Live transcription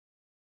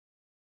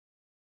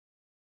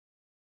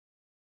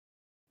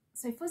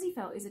So fuzzy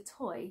felt is a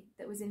toy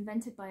that was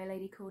invented by a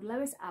lady called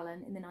Lois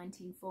Allen in the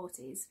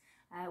 1940s,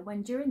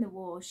 when during the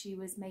war she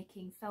was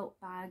making felt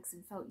bags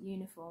and felt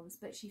uniforms,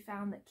 but she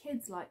found that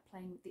kids liked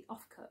playing with the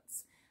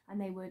offcuts,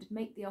 and they would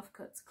make the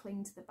offcuts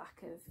cling to the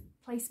back of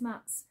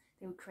placemats,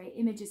 they would create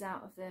images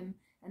out of them,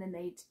 and then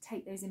they'd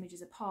take those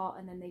images apart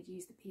and then they'd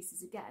use the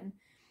pieces again.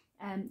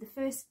 The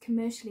first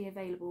commercially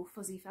available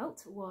fuzzy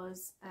felt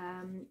was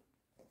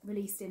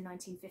released in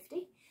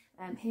 1950.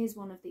 Here's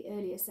one of the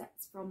earlier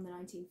sets from the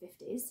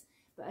 1950s,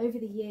 but over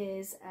the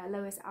years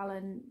Lois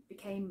Allen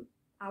became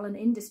Allen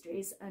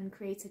Industries and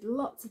created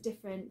lots of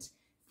different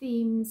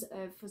themes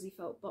of fuzzy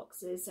felt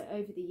boxes. So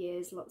over the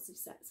years lots of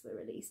sets were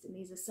released, and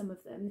these are some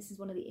of them. This is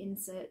one of the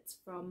inserts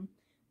from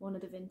one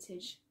of the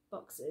vintage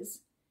boxes.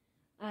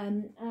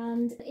 And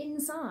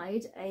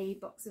inside a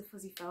box of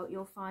fuzzy felt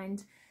you'll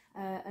find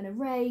an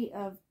array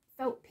of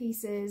felt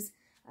pieces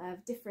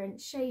of different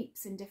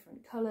shapes and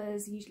different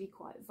colours, usually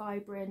quite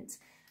vibrant,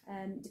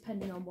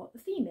 depending on what the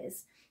theme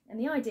is. And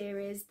the idea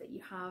is that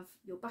you have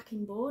your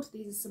backing board.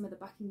 These are some of the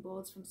backing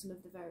boards from some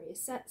of the various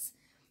sets,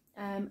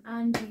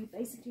 and you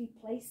basically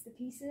place the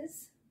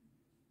pieces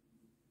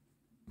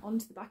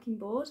onto the backing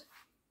board.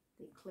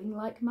 They cling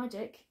like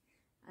magic,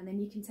 and then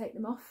you can take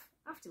them off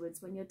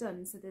afterwards when you're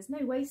done, so there's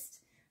no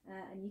waste,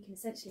 and you can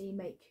essentially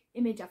make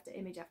image after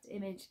image after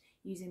image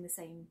using the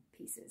same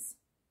pieces.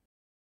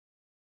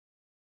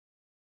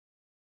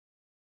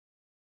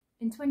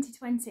 In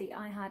 2020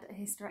 I had a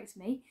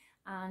hysterectomy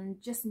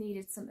and just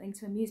needed something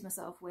to amuse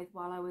myself with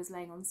while I was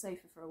laying on the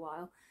sofa for a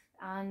while,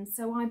 and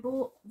so I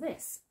bought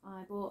this.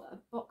 I bought a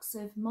box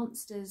of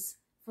Monsters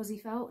fuzzy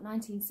felt,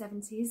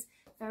 1970s,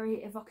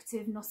 very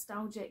evocative,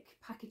 nostalgic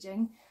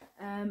packaging,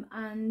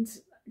 and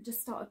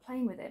just started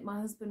playing with it. My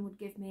husband would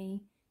give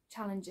me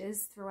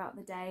challenges throughout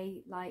the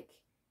day, like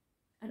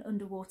an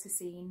underwater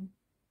scene,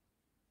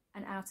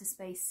 an outer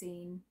space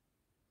scene,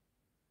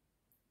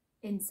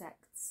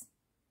 insects,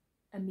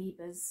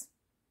 amoebas,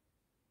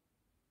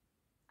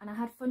 and I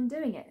had fun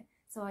doing it.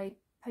 So I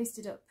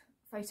posted up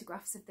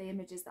photographs of the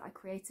images that I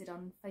created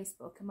on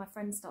Facebook, and my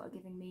friends started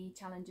giving me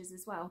challenges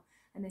as well,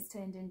 and this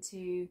turned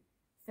into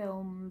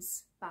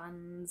films,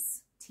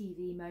 bands,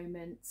 TV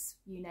moments,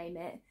 you name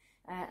it.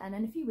 And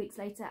then a few weeks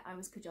later I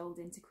was cajoled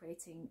into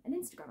creating an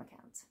Instagram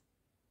account.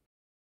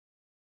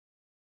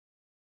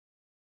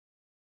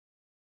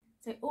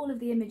 So all of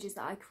the images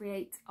that I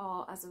create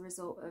are as a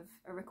result of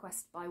a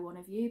request by one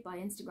of you, by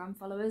Instagram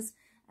followers.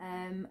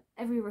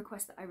 Every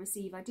request that I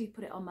receive, I do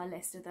put it on my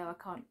list, although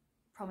I can't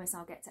promise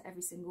I'll get to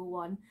every single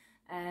one.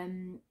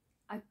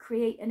 I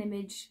create an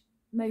image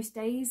most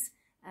days.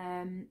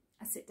 I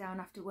sit down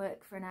after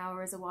work for an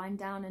hour as a wind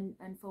down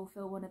and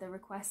fulfill one of the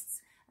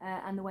requests.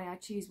 And the way I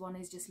choose one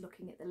is just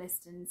looking at the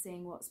list and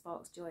seeing what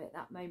sparks joy at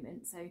that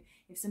moment. So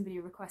if somebody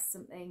requests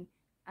something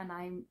and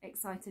I'm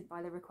excited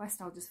by the request,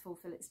 I'll just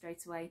fulfill it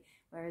straight away.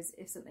 Whereas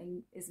if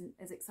something isn't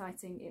as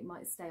exciting, it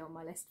might stay on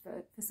my list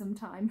for some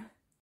time.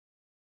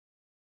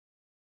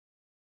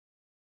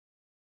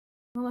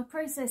 Well, my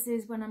process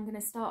is, when I'm going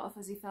to start a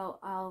fuzzy felt,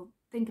 I'll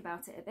think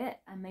about it a bit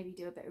and maybe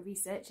do a bit of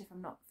research if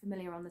I'm not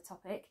familiar on the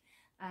topic.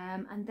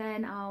 And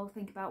then I'll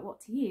think about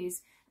what to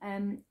use.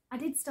 I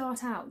did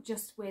start out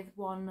just with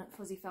one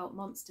fuzzy felt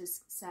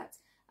Monsters set,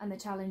 and the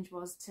challenge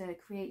was to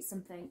create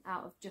something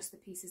out of just the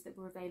pieces that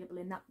were available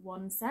in that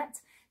one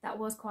set. That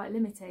was quite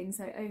limiting,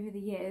 so over the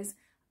years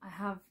I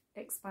have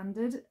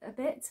expanded a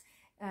bit,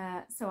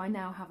 so I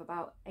now have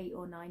about 8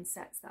 or 9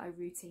 sets that I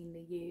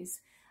routinely use.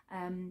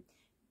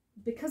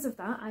 Because of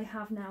that, I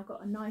have now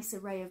got a nice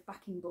array of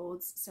backing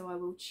boards, so I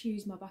will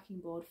choose my backing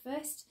board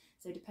first.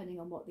 So depending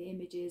on what the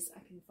image is,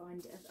 I can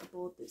find a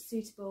board that's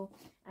suitable,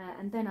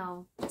 and then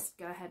I'll just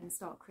go ahead and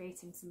start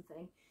creating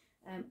something.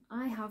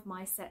 I have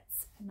my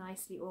sets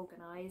nicely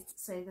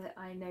organised so that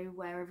I know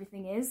where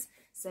everything is.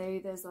 So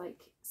there's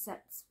like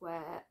sets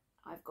where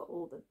I've got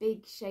all the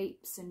big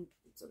shapes and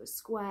sort of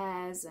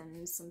squares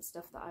and some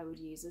stuff that I would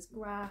use as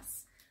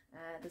grass.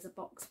 There's a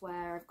box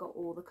where I've got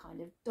all the kind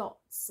of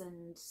dots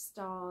and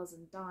stars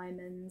and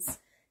diamonds,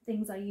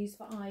 things I use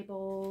for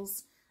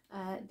eyeballs.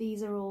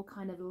 These are all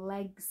kind of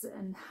legs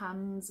and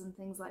hands and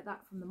things like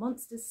that from the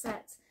Monsters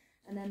set.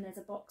 And then there's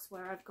a box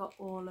where I've got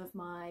all of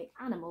my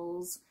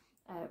animals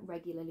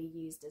regularly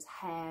used as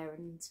hair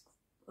and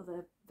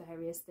other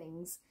various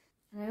things.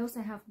 And I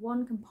also have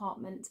one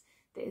compartment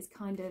that is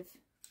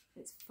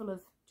it's full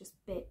of just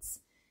bits.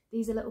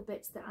 These are little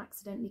bits that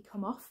accidentally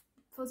come off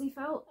fuzzy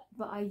felt,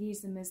 but I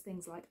use them as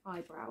things like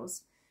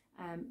eyebrows.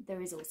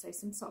 There is also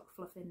some sock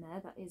fluff in there.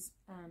 That is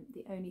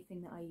the only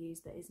thing that I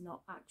use that is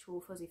not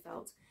actual fuzzy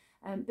felt.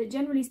 But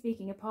generally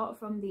speaking, apart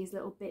from these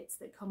little bits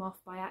that come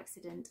off by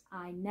accident,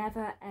 I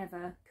never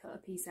ever cut a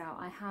piece out.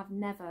 I have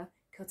never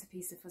cut a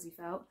piece of fuzzy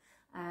felt,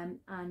 and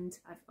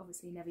I've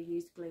obviously never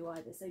used glue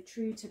either. So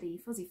true to the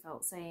fuzzy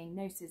felt saying,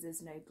 no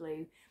scissors, no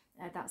glue,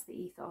 that's the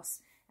ethos.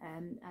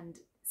 And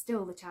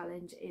still the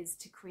challenge is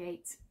to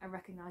create a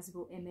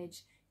recognisable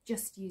image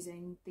just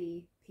using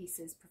the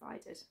pieces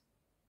provided.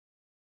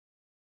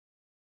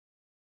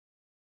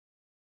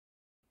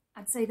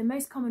 I'd say the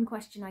most common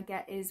question I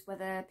get is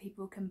whether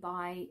people can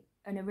buy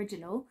an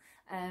original,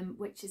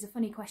 which is a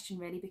funny question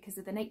really, because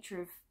of the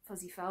nature of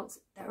fuzzy felt.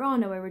 There are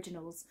no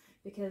originals,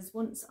 because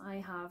once I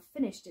have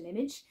finished an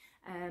image,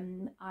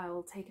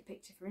 I'll take a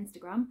picture for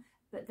Instagram,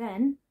 but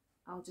then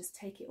I'll just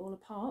take it all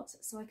apart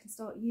so I can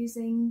start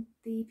using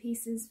the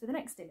pieces for the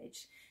next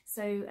image.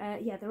 So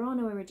yeah, there are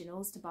no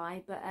originals to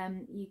buy, but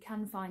you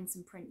can find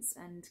some prints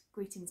and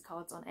greetings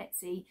cards on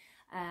Etsy,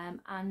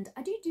 and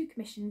I do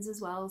commissions as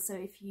well. So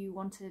if you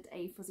wanted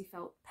a fuzzy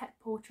felt pet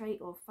portrait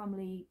or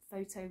family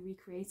photo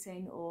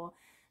recreating, or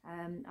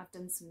I've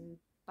done some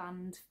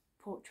band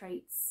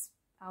portraits,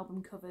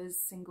 album covers,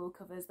 single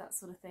covers, that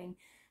sort of thing,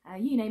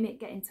 you name it,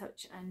 get in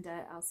touch and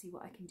I'll see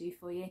what I can do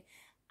for you.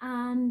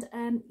 And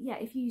yeah,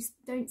 if you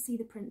don't see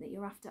the print that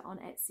you're after on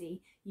Etsy,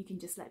 you can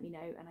just let me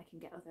know and I can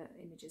get other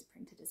images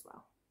printed as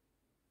well.